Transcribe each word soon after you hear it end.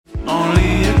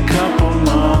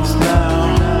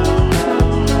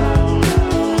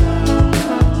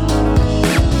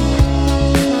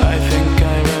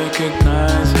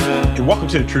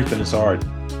to The Truth in This Art.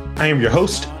 I am your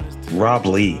host, Rob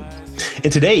Lee.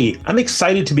 And today, I'm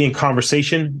excited to be in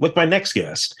conversation with my next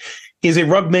guest. He is a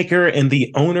rug maker and the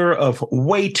owner of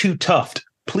Way Too Tuft.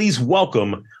 Please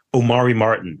welcome Omari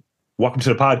Martin. Welcome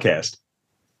to the podcast.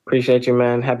 Appreciate you,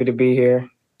 man. Happy to be here.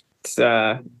 It's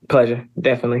a pleasure,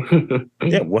 definitely.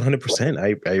 Yeah, 100%.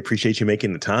 I appreciate you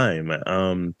making the time.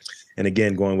 And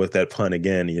again, going with that pun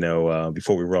again,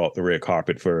 before we roll out the red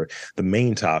carpet for the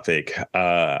main topic,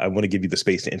 I want to give you the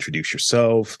space to introduce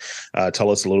yourself, tell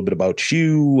us a little bit about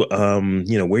you,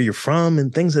 where you're from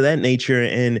and things of that nature.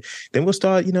 And then we'll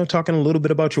start, talking a little bit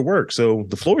about your work. So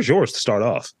the floor is yours to start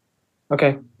off.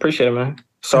 Okay. Appreciate it, man.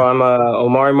 So I'm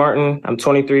Omari Martin. I'm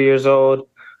 23 years old.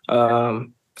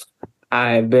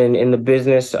 I've been in the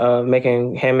business of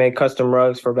making handmade custom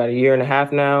rugs for about a year and a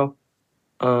half now.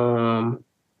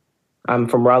 I'm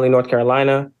from Raleigh, North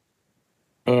Carolina,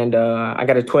 and I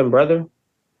got a twin brother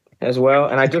as well.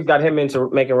 And I just got him into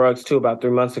making rugs too about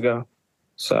 3 months ago.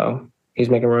 So he's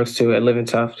making rugs too at Live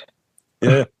Tuft.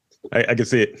 Yeah, I can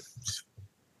see it.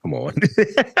 Come on.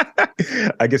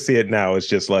 I can see it now. It's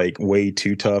just like Way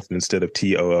Too Tuft instead of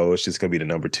TOO. It's just going to be the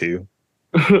number 2.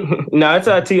 No, it's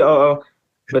a TOO.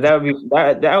 But that would be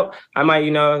that I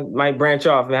might branch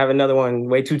off and have another one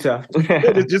Way Too Tuft.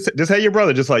 Yeah, just have your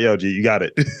brother just like, yo, G, you got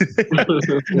it.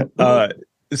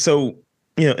 So,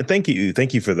 thank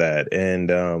you for that.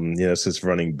 And it's this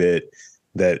running bit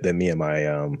that me and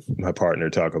my partner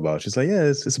talk about. She's like, yeah,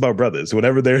 it's about brothers.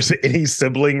 Whenever there's any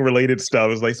sibling related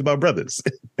stuff, it's about brothers.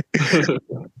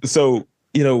 So,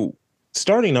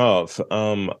 starting off,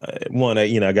 one,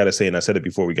 I got to say, and I said it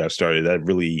before we got started, I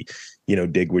really,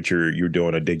 dig what you're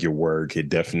doing. I dig your work. It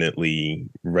definitely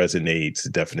resonates,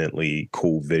 definitely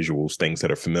cool visuals, things that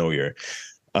are familiar.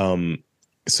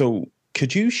 So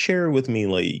could you share with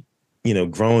me,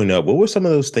 growing up, what were some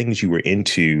of those things you were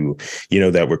into,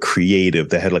 that were creative,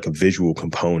 that had like a visual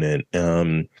component,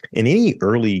 and any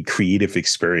early creative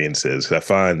experiences? I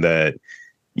find that,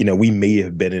 we may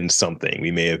have been in something.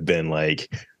 We may have been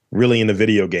really into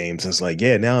video games. And it's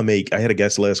I had a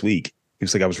guest last week. He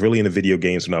was like, I was really into video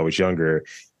games when I was younger.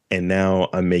 And now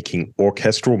I'm making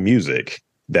orchestral music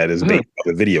that is based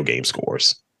on the video game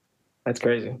scores. That's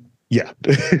crazy. Yeah.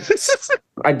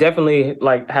 I definitely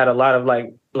had a lot of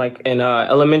in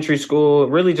elementary school,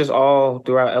 really just all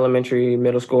throughout elementary,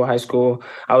 middle school, high school.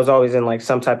 I was always in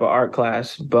some type of art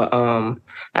class. But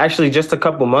actually just a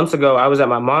couple months ago, I was at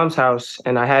my mom's house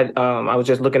and I was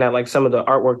just looking at some of the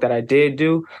artwork that I did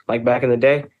do back in the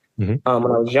day when I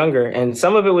was younger. And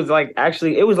some of it was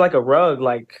it was like a rug,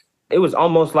 it was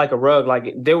almost like a rug.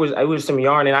 It was some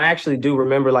yarn. And I actually do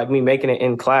remember me making it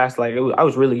in class. I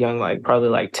was really young,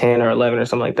 probably 10 or 11 or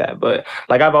something like that. But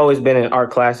I've always been in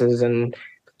art classes and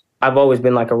I've always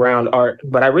been around art,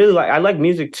 but I like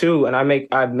music too. And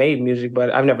I've made music,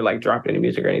 but I've never dropped any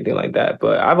music or anything like that.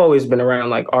 But I've always been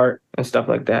around art and stuff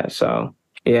like that. So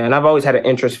yeah. And I've always had an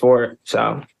interest for it.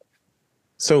 So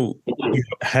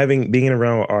being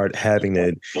around art, having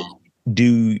it,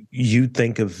 do you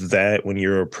think of that when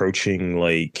you're approaching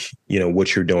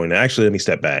what you're doing? Actually, let me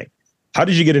step back. How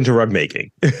did you get into rug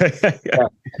making? Yeah,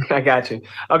 I got you.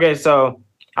 Okay. So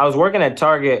I was working at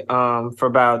Target for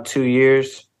about 2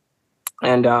 years.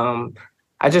 And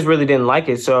I just really didn't like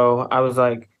it. So I was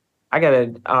like, I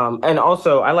gotta, and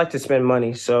also I like to spend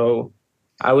money. So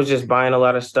I was just buying a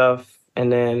lot of stuff. And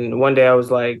then one day I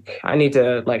was like, I need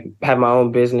to have my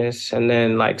own business and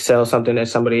then sell something to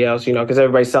somebody else, because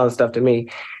everybody's selling stuff to me.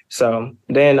 So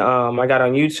then I got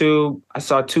on YouTube. I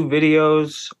saw 2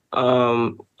 videos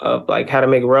of how to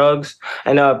make rugs.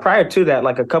 And prior to that,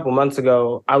 a couple months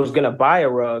ago, I was gonna buy a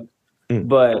rug,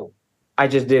 but I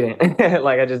just didn't.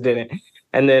 I just didn't.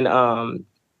 And then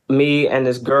me and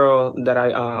this girl that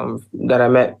I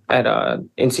met at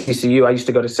NCCU, I used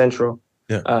to go to Central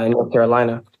in North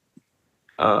Carolina.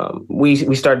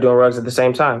 We started doing rugs at the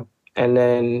same time. And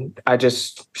then I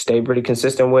just stayed pretty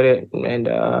consistent with it. And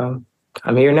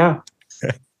I'm here now.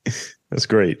 That's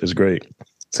great. That's great.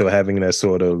 So having that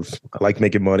sort of, I like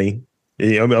making money.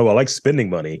 I like spending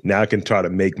money. Now I can try to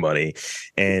make money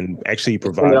and actually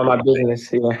provide on my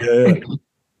business. Yeah.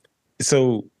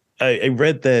 So I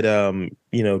read that,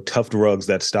 Tuft rugs,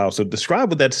 that style. So describe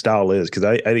what that style is. Cause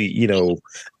I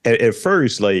at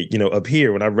first, up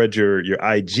here, when I read your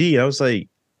IG, I was like,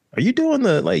 are you doing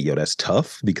that's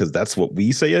tough? Because that's what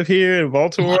we say up here in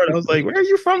Baltimore. And I was like, where are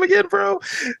you from again, bro?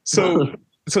 So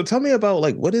tell me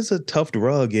about what is a Tuft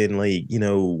rug and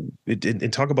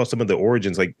and talk about some of the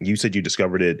origins. You said you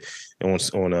discovered it on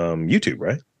YouTube,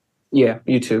 right? Yeah,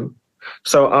 YouTube.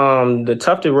 So the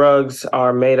tufted rugs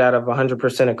are made out of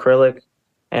 100% acrylic.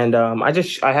 And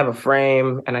I have a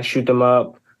frame and I shoot them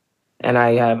up. and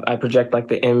I project like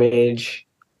the image.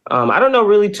 I don't know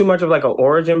really too much of like an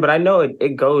origin, but I know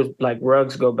it goes like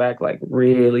rugs go back like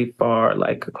really far,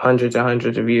 like hundreds and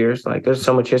hundreds of years. Like there's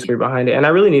so much history behind it, and I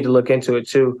really need to look into it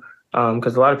too,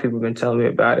 because a lot of people have been telling me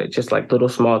about it, just like little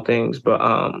small things. But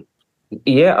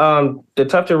yeah, the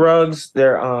tufted rugs,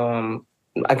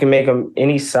 I can make them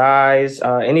any size,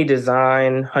 any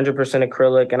design, 100%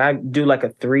 acrylic, and I do like a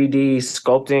 3D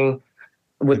sculpting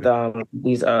with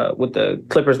the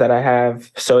clippers that I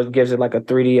have, so it gives it like a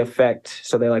 3D effect,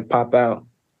 so they like pop out,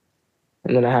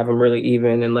 and then I have them really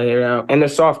even and layered out, and they're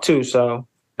soft too, so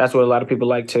that's what a lot of people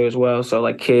like too as well. So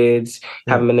like kids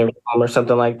have Yeah. them in their room or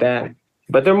something like that,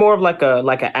 but they're more of like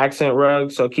an accent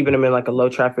rug, so keeping them in like a low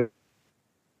traffic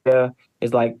area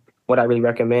is like what I really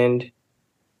recommend.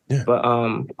 Yeah. But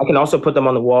I can also put them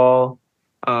on the wall,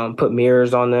 put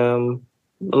mirrors on them,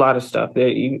 a lot of stuff.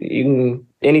 You can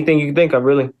anything you can think of,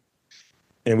 really.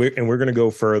 And we're gonna go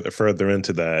further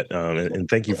into that. And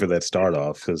thank you for that start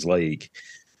off, because like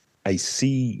I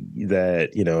see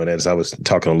that, and as I was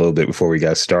talking a little bit before we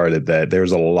got started, that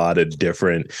there's a lot of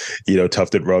different,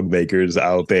 tufted rug makers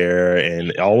out there,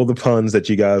 and all of the puns that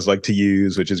you guys like to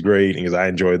use, which is great because I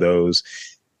enjoy those.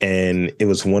 And it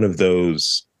was one of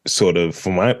those sort of,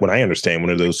 from what I understand, one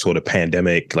of those sort of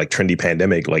pandemic, like trendy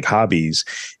pandemic, like hobbies.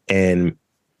 And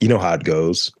you know how it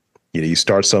goes. You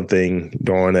start something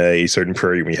during a certain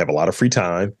period when you have a lot of free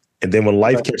time. And then when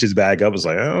life catches back up, it's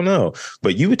like, I don't know.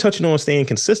 But you were touching on staying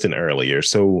consistent earlier.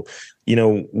 So,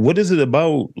 what is it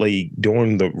about like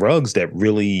during the rugs that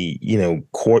really,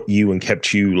 caught you and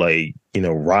kept you like,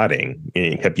 rotting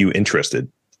and kept you interested?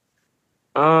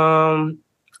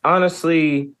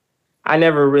 Honestly, I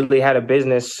never really had a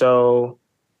business, so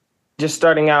just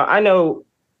starting out, I know.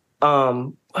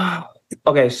 Um,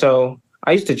 okay, so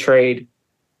I used to trade,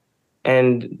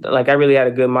 and like I really had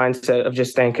a good mindset of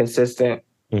just staying consistent,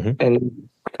 Mm-hmm. and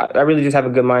I really just have a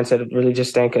good mindset of really just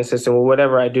staying consistent with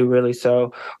whatever I do, really.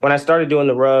 So when I started doing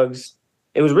the rugs,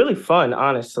 it was really fun,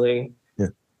 honestly, Yeah.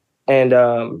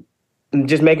 and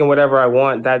just making whatever I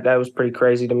want. That was pretty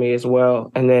crazy to me as well.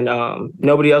 And then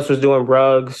nobody else was doing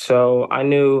rugs, so I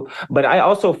knew. But I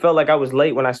also felt like I was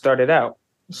late when I started out.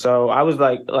 So I was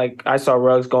like I saw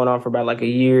rugs going on for about like a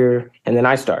year, and then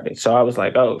I started. So I was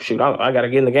like, oh shoot, I got to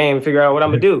get in the game and figure out what I'm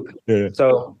gonna do. Yeah.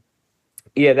 So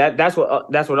yeah, that's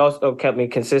what also kept me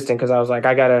consistent, because I was like,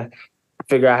 I gotta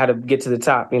figure out how to get to the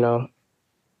top,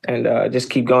 and just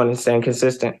keep going and staying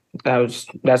consistent. That's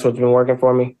what's been working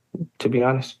for me, to be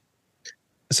honest.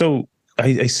 So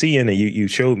I see in it, you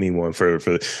showed me one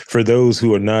for those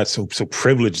who are not so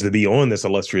privileged to be on this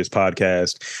illustrious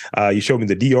podcast. You showed me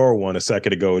the DR one a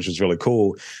second ago, which was really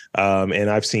cool. And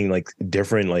I've seen like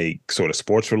different like sort of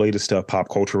sports related stuff, pop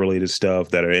culture related stuff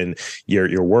that are in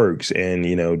your works. And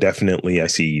definitely I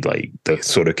see like the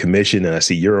sort of commission, and I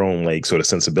see your own like sort of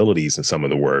sensibilities in some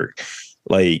of the work.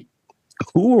 Like,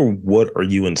 who or what are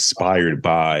you inspired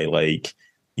by? Like,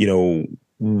 you know,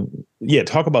 yeah,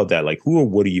 talk about that. Like, who or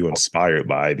what are you inspired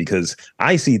by? Because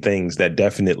I see things that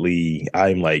definitely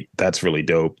I'm like, that's really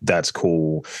dope. That's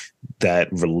cool.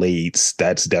 That relates.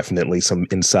 That's definitely some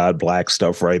inside black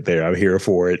stuff right there. I'm here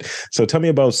for it. So tell me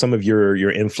about some of your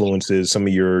influences, some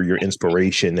of your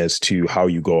inspiration as to how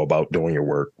you go about doing your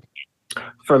work.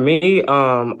 For me,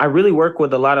 I really work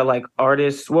with a lot of like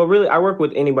artists. Well, really, I work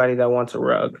with anybody that wants a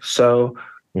rug. So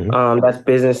Mhm. that's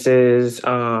businesses,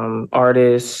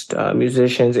 artists,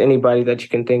 musicians, anybody that you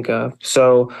can think of.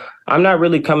 So I'm not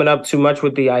really coming up too much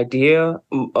with the idea.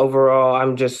 Overall,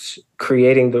 I'm just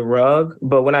creating the rug.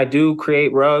 But when I do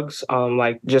create rugs,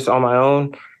 like just on my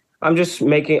own, I'm just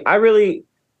making. I really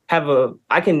have a.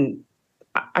 I kind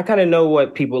of know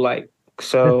what people like.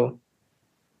 So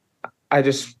I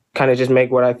just kind of just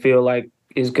make what I feel like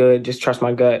is good. Just trust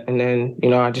my gut, and then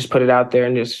I just put it out there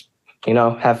and just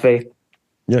have faith.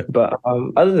 Yeah. But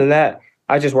other than that,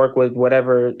 I just work with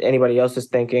whatever anybody else is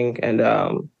thinking,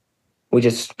 and we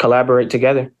just collaborate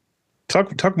together.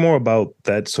 Talk more about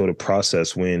that sort of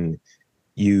process when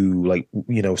you like,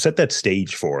 set that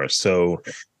stage for us. So,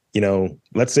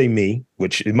 let's say me,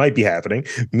 which it might be happening,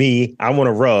 me, I want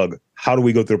a rug. How do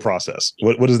we go through the process?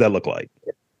 What does that look like?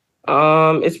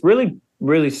 It's really,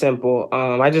 really simple.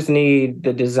 I just need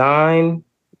the design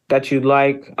that you'd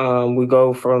like.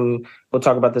 We'll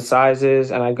talk about the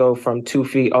sizes, and I go from 2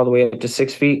 feet all the way up to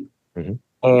 6 feet. Mhm.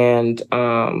 And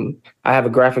I have a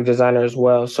graphic designer as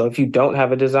well. So if you don't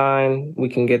have a design, we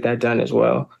can get that done as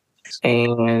well.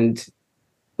 And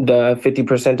the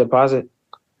 50% deposit.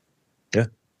 Yeah.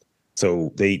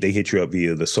 So they hit you up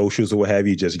via the socials or what have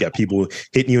you. Just got people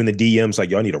hitting you in the DMs like,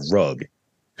 y'all need a rug.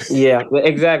 Yeah,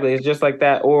 exactly. It's just like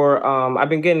that. Or I've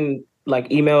been getting like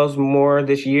emails more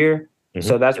this year. Hmm.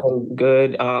 So that's been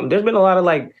good. There's been a lot of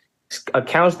like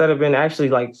accounts that have been actually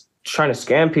like trying to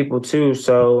scam people too.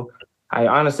 So I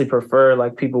honestly prefer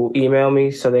like people email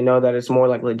me so they know that it's more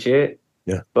like legit.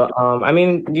 Yeah. But I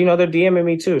mean, they're DMing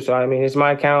me too. So I mean, it's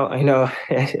my account. I know.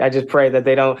 I just pray that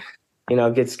they don't,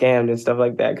 get scammed and stuff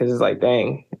like that because it's like,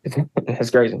 dang, it's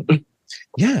crazy.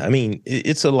 Yeah, I mean,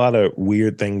 it's a lot of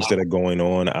weird things that are going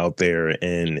on out there,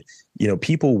 and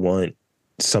people want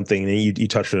something. And you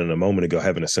touched on it a moment ago,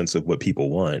 having a sense of what people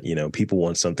want. People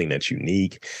want something that's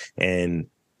unique, and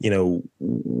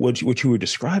what you were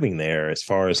describing there, as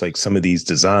far as like some of these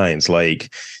designs,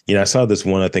 like I saw this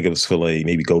one. I think it was for like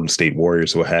maybe Golden State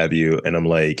Warriors, or what have you, and I'm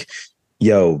like,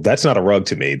 yo, that's not a rug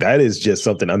to me. That is just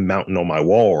something I'm mounting on my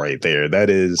wall right there. That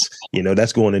is,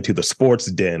 that's going into the sports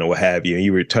den or what have you. And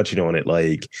you were touching on it,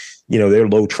 like, they're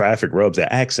low traffic rugs,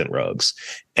 they're accent rugs.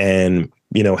 And,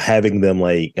 having them,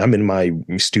 like, I'm in my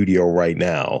studio right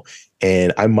now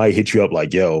and I might hit you up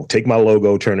like, yo, take my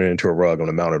logo, turn it into a rug. I'm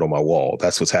gonna mount it on my wall.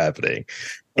 That's what's happening.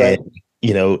 And,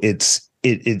 Right.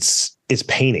 it's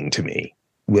painting to me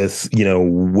with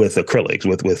acrylics,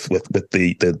 with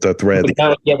the thread.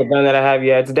 The gun that I have,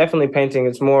 yeah, it's definitely painting.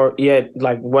 It's more, yeah,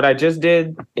 like what I just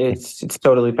did. It's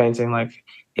totally painting. Like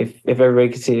if everybody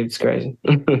could see it, it's crazy.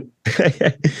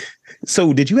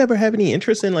 So did you ever have any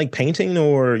interest in like painting,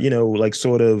 or like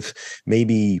sort of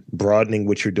maybe broadening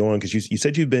what you're doing? Because you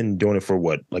said you've been doing it for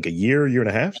what, like a year and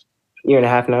a half? Year and a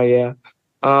half now, yeah.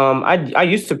 I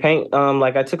used to paint.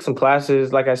 Like I took some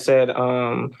classes. Like I said,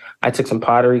 I took some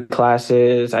pottery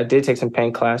classes. I did take some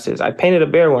paint classes. I painted a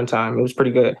bear one time. It was pretty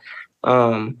good.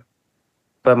 Um,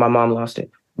 but my mom lost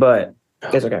it. But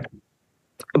it's okay.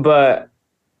 But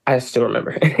I still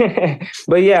remember.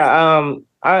 But yeah,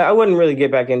 I wouldn't really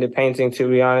get back into painting, to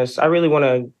be honest. I really want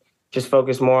to just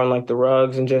focus more on like the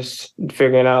rugs and just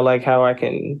figuring out like how I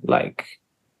can like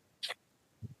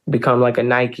become like a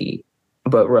Nike,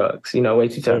 but rugs, way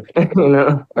too tough,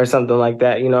 or something like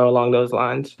that, along those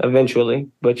lines eventually.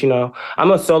 But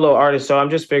I'm a solo artist, so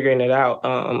I'm just figuring it out.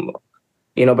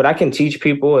 But I can teach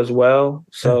people as well,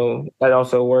 so that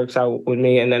also works out with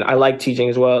me. And then I like teaching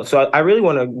as well, so I really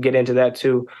want to get into that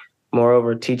too.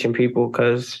 Moreover, teaching people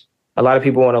because a lot of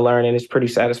people want to learn, and it's pretty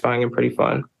satisfying and pretty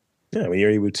fun. Yeah, when you're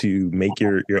able to make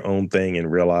your own thing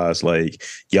and realize like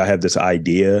y'all have this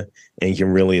idea and you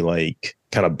can really like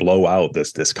kind of blow out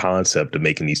this concept of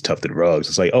making these tufted rugs.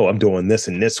 It's like, oh, I'm doing this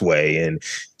in this way, and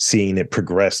seeing it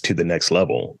progress to the next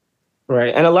level.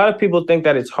 Right. And a lot of people think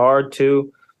that it's hard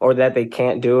to, or that they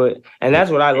can't do it. And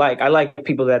that's what I like. I like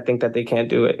people that think that they can't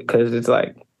do it because it's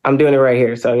like, I'm doing it right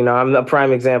here. So, I'm the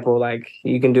prime example. Like,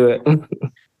 you can do it.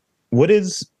 What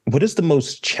is the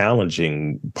most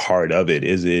challenging part of it?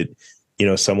 Is it,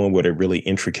 someone with a really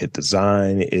intricate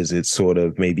design? Is it sort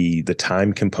of maybe the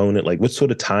time component? Like what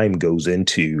sort of time goes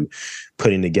into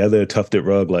putting together a tufted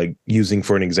rug? Like using,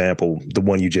 for an example, the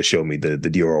one you just showed me, the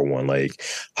Dior one, like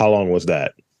how long was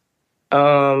that?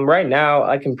 Right now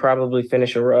I can probably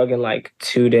finish a rug in like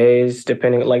 2 days,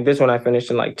 depending. Like this one I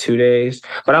finished in like 2 days,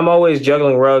 but I'm always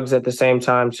juggling rugs at the same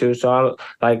time too. So I'm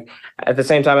like, at the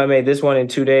same time I made this one in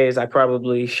 2 days, I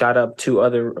probably shot up two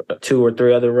or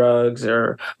three other rugs,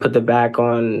 or put the back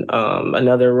on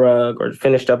another rug, or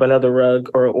finished up another rug,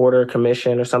 or order a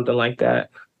commission or something like that.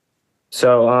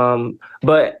 So,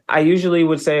 but I usually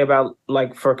would say about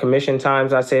like for commission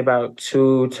times, I say about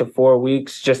 2 to 4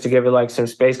 weeks just to give it like some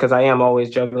space because I am always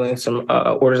juggling some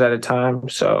orders at a time.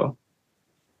 So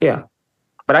yeah,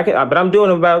 but I'm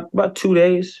doing about 2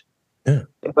 days. Yeah.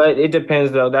 But it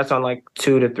depends though. That's on like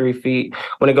 2 to 3 feet.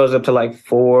 When it goes up to like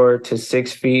 4 to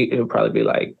 6 feet, it'll probably be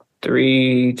like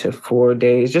 3 to 4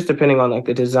 days, just depending on like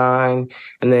the design,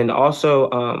 and then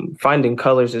also finding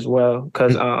colors as well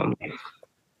because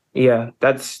yeah,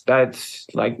 that's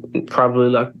like probably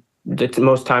like the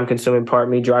most time consuming part.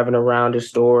 Me driving around the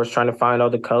stores trying to find all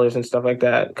the colors and stuff like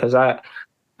that. Because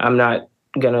I'm not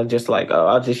gonna just like, oh,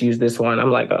 I'll just use this one.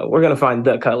 I'm like, oh, we're gonna find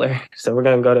the color. So we're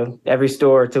gonna go to every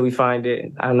store till we find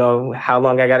it. I don't know how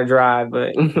long I got to drive,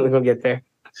 but we're gonna get there.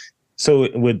 So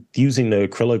with using the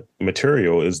acrylic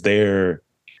material, is there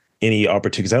any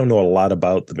opportunity? Because I don't know a lot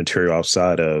about the material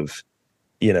outside of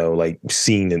like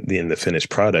seeing in the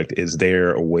finished product. Is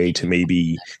there a way to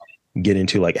maybe get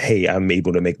into like, hey, I'm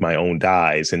able to make my own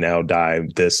dyes and now dye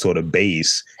this sort of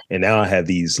base, and now I have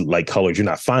these like colors you're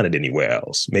not finding anywhere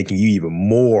else, making you even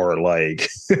more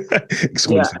like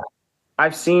exclusive. Yeah,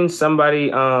 I've seen somebody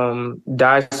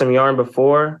dye some yarn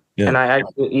before, Yeah. and I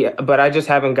actually, yeah, but I just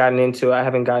haven't gotten into it. I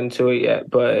haven't gotten to it yet,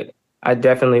 but I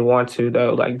definitely want to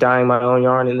though, like dyeing my own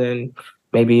yarn and then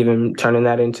maybe even turning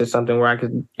that into something where I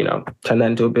could, turn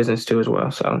that into a business too as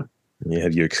well. So You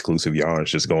have your exclusive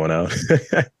yarns just going out.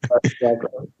 Exactly.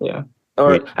 Yeah.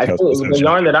 Great Or I think the self-censorship.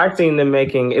 yarn that I've seen them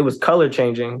making, it was color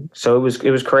changing. So it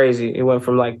was crazy. It went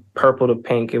from like purple to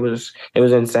pink. It was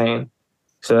insane.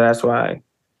 So that's why,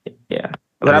 yeah. I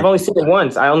But I've mean, only seen it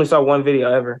once. I only saw one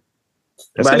video ever.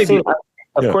 that's But gonna be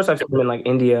of yeah. course, I've seen them in like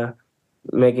India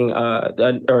making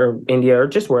or India or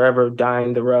just wherever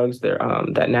dyeing the rugs their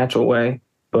that natural way.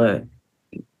 But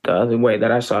the other way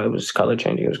that I saw it was color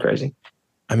changing. It was crazy.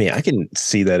 I mean, I can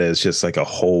see that as just like a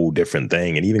whole different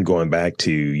thing. And even going back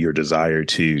to your desire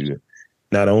to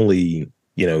not only,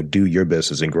 do your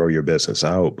business and grow your business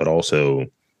out, but also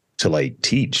to like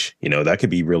teach, that could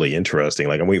be really interesting.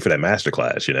 Like I'm waiting for that master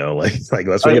class, like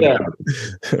that's Oh what you yeah,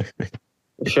 got.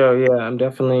 sure. Yeah, I'm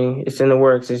definitely. It's in the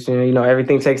works. It's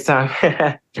everything takes time.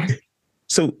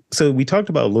 So we talked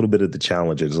about a little bit of the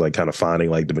challenges, like kind of finding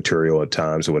like the material at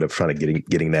times or whatever, trying to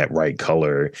getting that right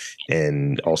color,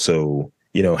 and also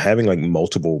having like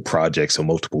multiple projects or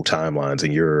multiple timelines,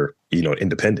 and you're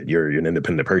independent. You're an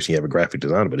independent person. You have a graphic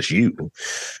designer, but it's you.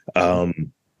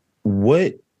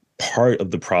 What part of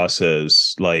the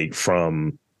process, like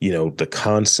from the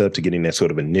concept to getting that sort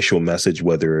of initial message,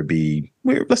 whether it be,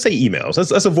 let's say emails,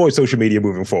 let's avoid social media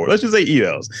moving forward, let's just say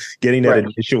emails, getting that Right.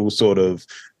 initial sort of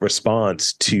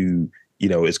response to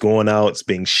it's going out, it's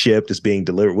being shipped, it's being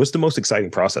delivered. What's the most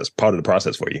exciting part of the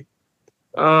process for you?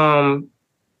 Um,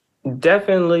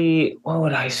 Definitely. What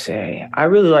would I say? I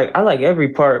like every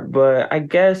part, but I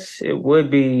guess it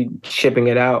would be shipping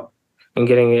it out and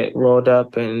getting it rolled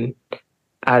up and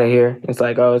out of here. It's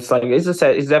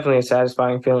definitely a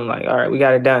satisfying feeling. Like, all right, we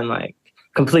got it done. Like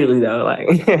completely though.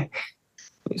 Like,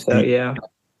 so do, yeah.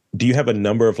 do you have a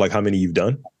number of like how many you've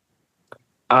done?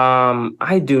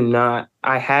 I do not.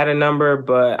 I had a number,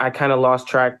 but I kind of lost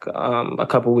track a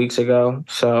couple weeks ago.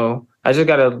 So I just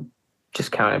gotta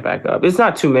just count it back up. It's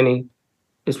not too many.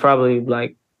 It's probably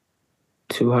like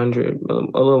 200, a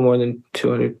little more than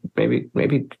 200, maybe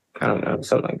I don't know,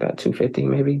 something like that, 250,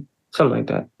 maybe something like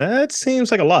that. That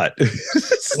seems like a lot.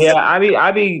 Yeah,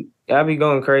 I be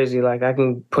going crazy. Like I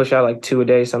can push out like two a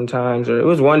day sometimes. Or it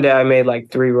was one day I made like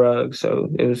three rugs, so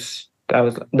that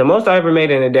was the most I ever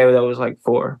made in a day. That was like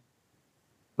four.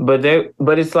 But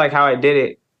it's like how I did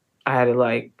it. I had it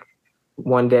like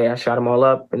one day I shot them all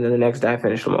up, and then the next day I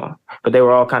finished them all. But they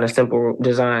were all kind of simple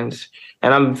designs,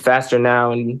 and I'm faster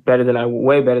now and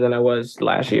way better than I was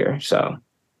last year. So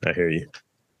I hear you.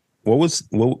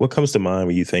 What comes to mind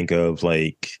when you think of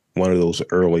like one of those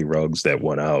early rugs that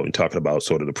went out, and talking about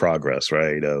sort of the progress,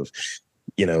 right? Of,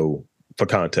 for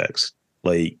context,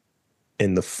 like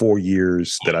in the 4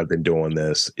 years that I've been doing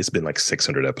this, it's been like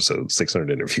 600 episodes, 600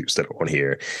 interviews that are on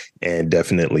here, and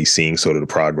definitely seeing sort of the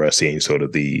progress, seeing sort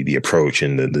of the approach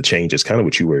and the changes, kind of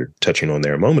what you were touching on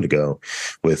there a moment ago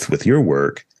with your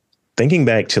work. Thinking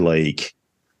back to like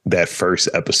that first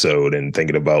episode and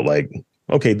thinking about like,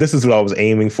 okay, this is what I was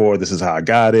aiming for. This is how I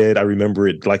got it. I remember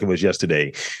it like it was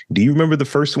yesterday. Do you remember the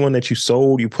first one that you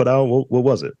sold, you put out? What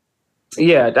was it?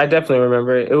 yeah, I definitely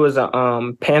remember it. It was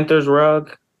a Panthers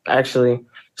rug actually,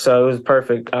 so it was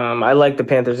perfect. I like the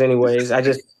Panthers anyways.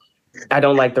 I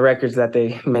don't like the records that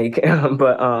they make,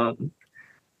 but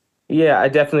yeah, I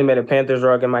definitely made a Panthers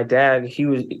rug. And my dad, he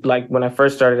was like, when I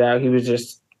first started out, he was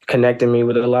just connecting me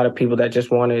with a lot of people that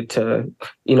just wanted to,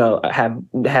 they were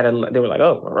like,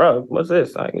 oh, a rug, what's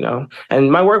this? Like,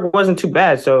 and my work wasn't too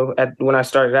bad. So when I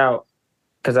started out,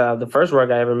 because the first rug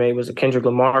I ever made was a Kendrick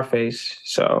Lamar face.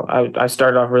 So I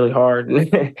started off really hard.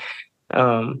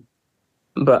 um,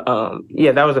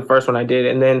 yeah, that was the first one I did.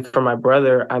 And then for my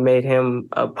brother, I made him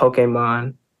a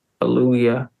Pokemon, a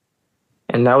Lugia,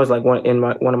 and that was like one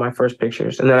of my first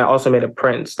pictures. And then I also made a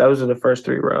Prince. Those are the first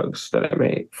three rugs that I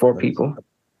made for people.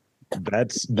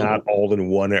 That's not all in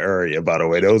one area, by the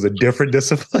way. Those are different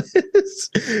disciplines.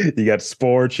 You got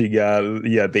sports, you got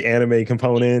the anime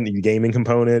component, the gaming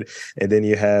component, and then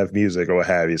you have music or what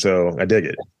have you. So I dig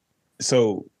it.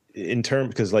 So in terms,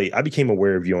 because like I became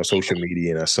aware of you on social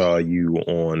media, and I saw you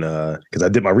on because I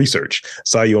did my research,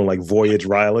 saw you on like Voyage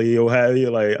Riley or what have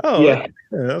you. Like, oh, Yeah.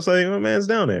 I was like, my man's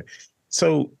down there.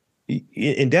 So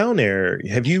and down there,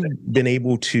 have you been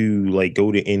able to like go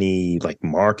to any like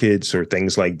markets or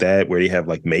things like that where they have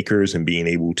like makers, and being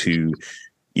able to,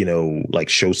 like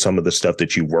show some of the stuff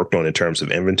that you worked on in terms of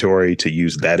inventory, to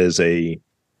use that as a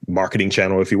marketing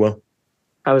channel, if you will?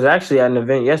 I was actually at an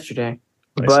event yesterday.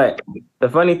 Nice. But the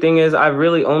funny thing is, I've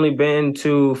really only been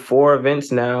to four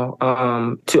events now.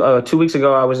 2 weeks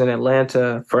ago, I was in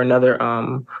Atlanta for another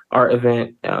art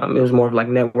event. It was more of like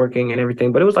networking and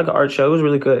everything, but it was like an art show. It was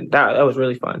really good. That was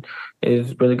really fun. It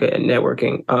was really good at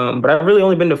networking. But I've really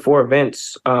only been to four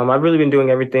events. I've really been doing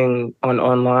everything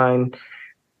online,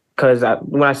 because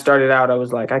when I started out, I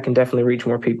was like, I can definitely reach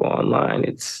more people online.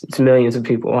 It's millions of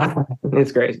people.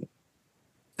 It's crazy.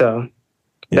 So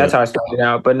Yeah. that's how I started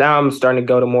out. But now I'm starting to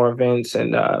go to more events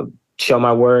and show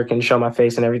my work and show my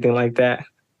face and everything like that.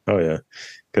 Oh yeah.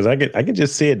 Because I can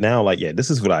just see it now, like, yeah, this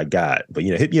is what I got. But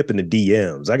hit me up in the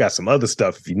DMs. I got some other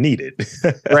stuff if you need it.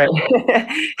 Right.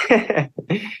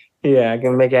 Yeah, I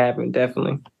can make it happen,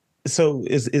 definitely. So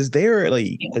is there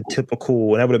like a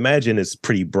typical, and I would imagine it's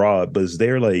pretty broad, but is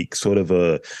there like sort of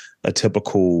a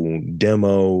typical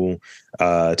demo,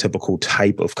 typical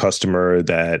type of customer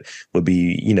that would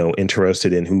be,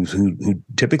 interested in who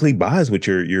typically buys what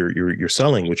you're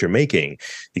selling, what you're making?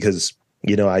 Because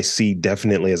I see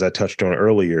definitely, as I touched on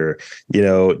earlier,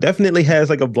 definitely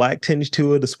has like a black tinge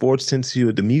to it, the sports tinge to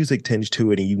it, the music tinge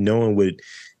to it, and knowing what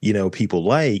people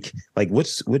like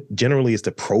what generally is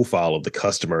the profile of the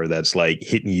customer that's like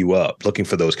hitting you up looking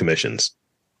for those commissions?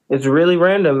 It's really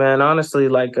random, man. Honestly,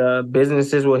 like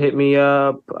businesses will hit me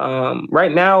up.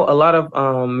 Right now, a lot of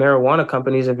marijuana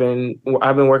companies I've been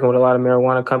working with a lot of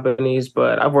marijuana companies,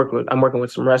 but I'm working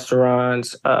with some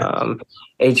restaurants,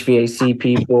 HVAC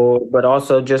people, but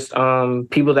also just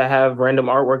people that have random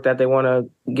artwork that they want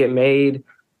to get made.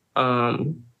 A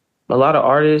lot of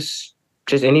artists,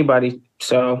 just anybody.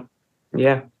 So,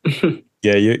 yeah.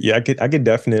 Yeah, I could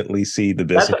definitely see the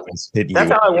business hitting That's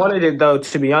you how up. I wanted it, though,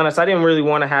 to be honest. I didn't really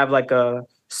want to have like a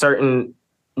certain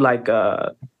like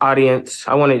audience.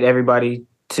 I wanted everybody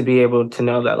to be able to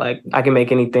know that like I can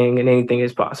make anything and anything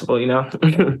is possible, you know?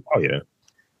 Oh yeah.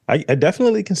 I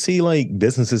definitely can see like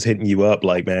businesses hitting you up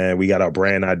like, man, we got our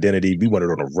brand identity. We want it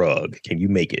on a rug. Can you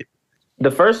make it? The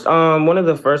first one of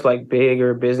the first like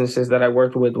bigger businesses that I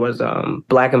worked with was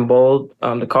Black and Bold,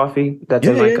 the coffee that's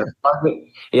Yeah, in like yeah. a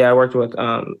yeah, I worked with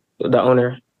the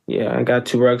owner. Yeah, I got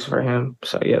 2 rugs for him.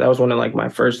 So yeah, that was one of like my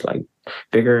first like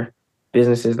bigger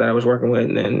businesses that I was working with.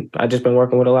 And then I just been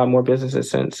working with a lot more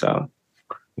businesses since. So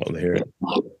Well, here.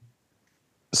 yeah.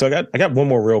 So I got one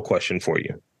more real question for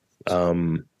you.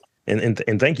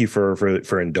 And thank you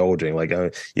for indulging, like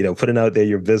putting out there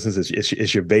your business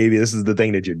is your baby. This is the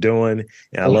thing that you're doing,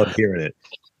 and I love hearing it.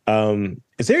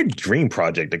 Is there a dream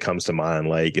project that comes to mind?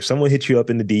 Like if someone hits you up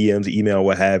in the DMs, email,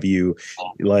 what have you,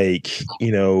 like,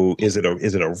 is it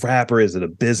a rapper? Is it a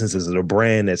business? Is it a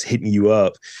brand that's hitting you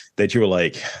up that you're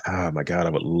like, oh my God, I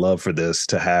would love for this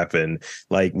to happen?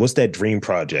 Like, what's that dream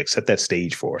project? Set that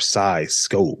stage for size,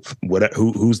 scope,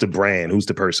 who's the brand? Who's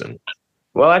the person?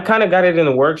 Well, I kind of got it in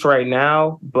the works right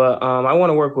now, but I want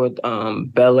to work with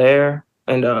Bel Air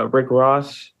and Rick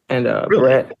Ross and Really?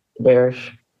 Brett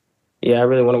Barish. Yeah, I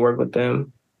really want to work with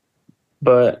them.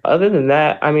 But other than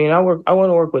that, I mean, I want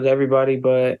to work with everybody,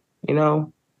 but I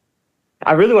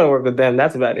really want to work with them.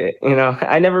 That's about it.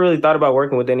 I never really thought about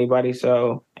working with anybody.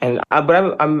 So,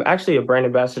 I'm actually a brand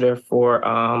ambassador for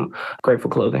Grateful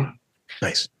Clothing.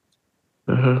 Nice.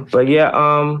 But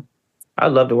yeah,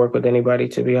 I'd love to work with anybody,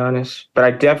 to be honest. But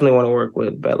I definitely want to work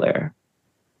with Bel Air.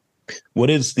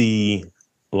 What is the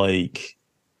like?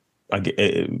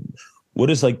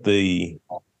 What is like the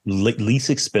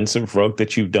least expensive rug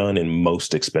that you've done and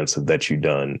most expensive that you've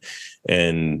done,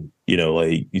 and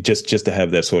like just to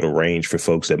have that sort of range for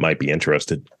folks that might be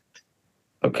interested?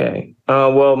 Okay.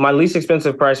 Well, my least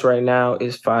expensive price right now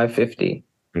is $550.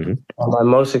 Mm-hmm. My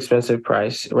most expensive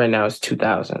price right now is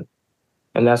 $2,000,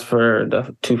 and that's for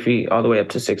the 2 feet all the way up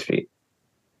to 6 feet.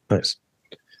 Nice.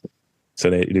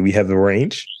 So do we have the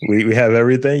range? We have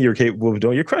everything you're capable of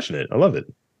doing. You're crushing it. I love it.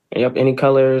 Yep, any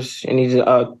colors, any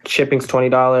shipping's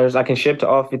 $20. I can ship to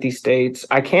all 50 states.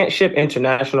 I can't ship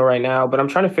international right now, but I'm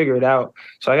trying to figure it out.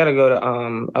 So I got to go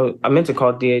to I meant to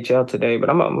call DHL today, but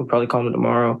I'm gonna probably call them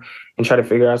tomorrow and try to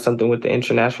figure out something with the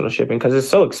international shipping because it's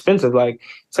so expensive. Like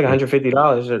it's like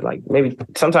 $150 or like maybe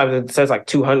sometimes it says like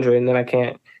 200 and then I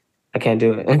can't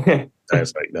do it.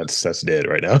 That's dead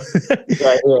right now.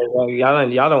 Right, yeah,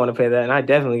 y'all don't want to pay that, and I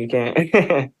definitely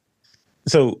can't.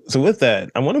 So with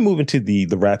that, I want to move into the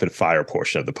rapid fire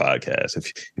portion of the podcast.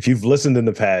 If you've listened in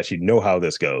the past, you know how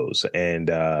this goes, and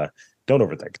don't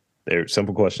overthink. They're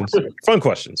simple questions, fun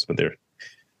questions, but they're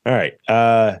all right.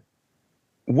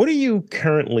 What are you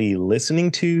currently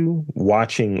listening to,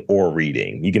 watching, or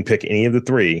reading? You can pick any of the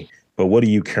three, but what are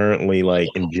you currently like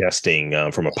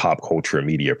ingesting from a pop culture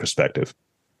media perspective?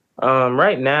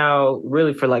 Right now,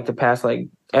 really for like the past like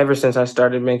ever since I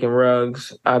started making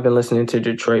rugs, I've been listening to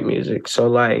Detroit music. So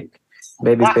like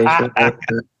Babyface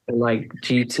and like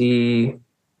GT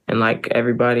and like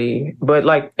everybody, but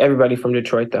like everybody from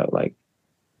Detroit though. Like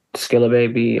Skilla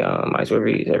Baby, Ice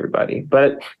Reese, everybody.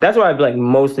 But that's what I've like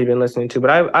mostly been listening to. But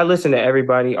I listen to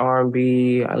everybody,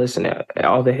 R&B. I listen to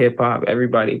all the hip hop,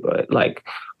 everybody. But like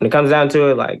when it comes down to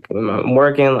it, like when I'm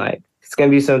working, like it's gonna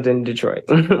be something in Detroit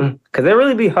because they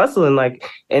really be hustling. Like,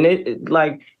 and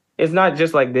like it's not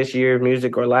just like this year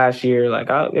music or last year. Like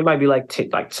it might be like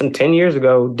like some 10 years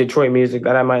ago Detroit music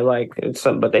that I might like.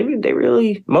 But they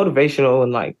really motivational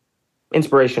and like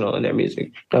inspirational in their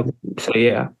music. So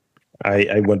yeah.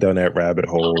 I went down that rabbit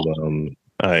hole.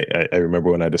 I remember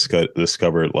when I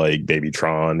discovered like Baby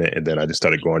Tron, and then I just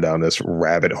started going down this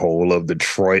rabbit hole of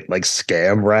Detroit like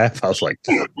scam rap. I was like,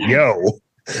 yo,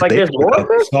 like there's more of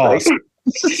this? Sauce.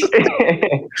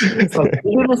 It's like,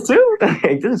 this too?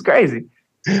 This is crazy.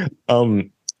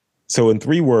 So in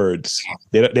 3 words,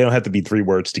 they don't have to be 3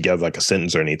 words together like a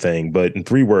sentence or anything, but in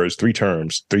 3 words, 3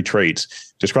 terms, 3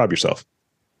 traits, describe yourself.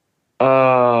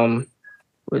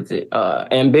 What's it?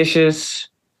 Ambitious,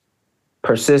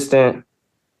 persistent,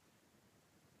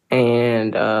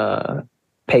 and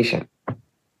patient.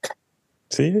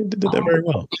 See, you did that very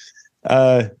well.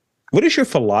 What is your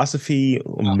philosophy,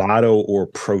 motto, or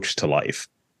approach to life?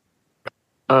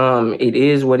 It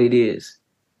is what it is.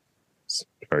 It's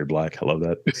very Black. I love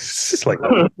that. It's like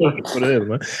what it is,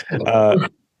 man.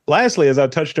 Lastly, as I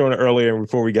touched on earlier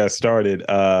before we got started,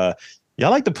 y'all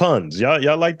like the puns.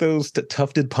 Y'all like those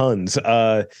tufted puns.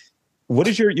 What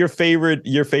is your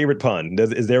favorite pun?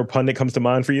 Is there a pun that comes to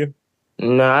mind for you?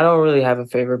 No, I don't really have a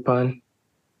favorite pun.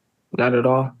 Not at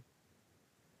all.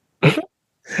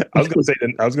 I was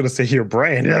gonna say your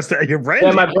brand. That's your brand.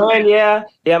 Yeah, my brand.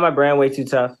 Yeah, my brand way too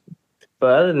tough.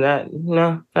 But other than that,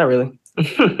 no, not really.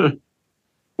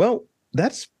 Well,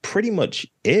 that's pretty much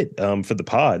it for the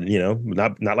pod. You know,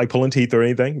 not like pulling teeth or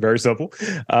anything. Very simple.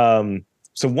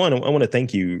 So one, I want to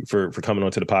thank you for coming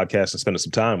onto the podcast and spending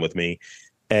some time with me.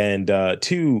 And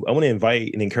 2, I want to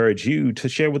invite and encourage you to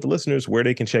share with the listeners where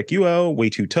they can check you out, Way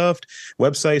Too Tuft,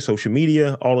 website, social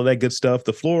media, all of that good stuff.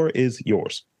 The floor is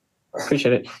yours.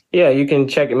 Appreciate it. Yeah, you can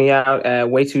check me out at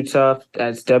Way Too Tuft.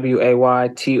 That's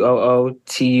WayTooTuft.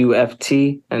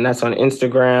 And that's on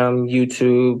Instagram,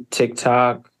 YouTube,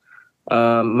 TikTok.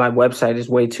 My website is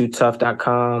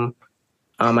waytootuft.com.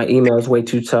 My email is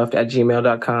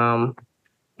waytootuft@gmail.com.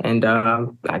 And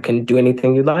I can do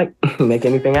anything you like, make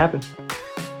anything happen.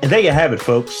 And there you have it,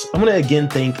 folks. I'm going to again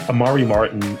thank Omari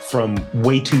Martin from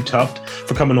Way Too Tuft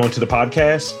for coming on to the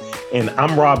podcast. And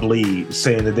I'm Rob Lee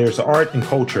saying that there's art and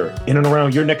culture in and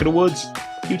around your neck of the woods.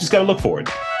 You just got to look for it.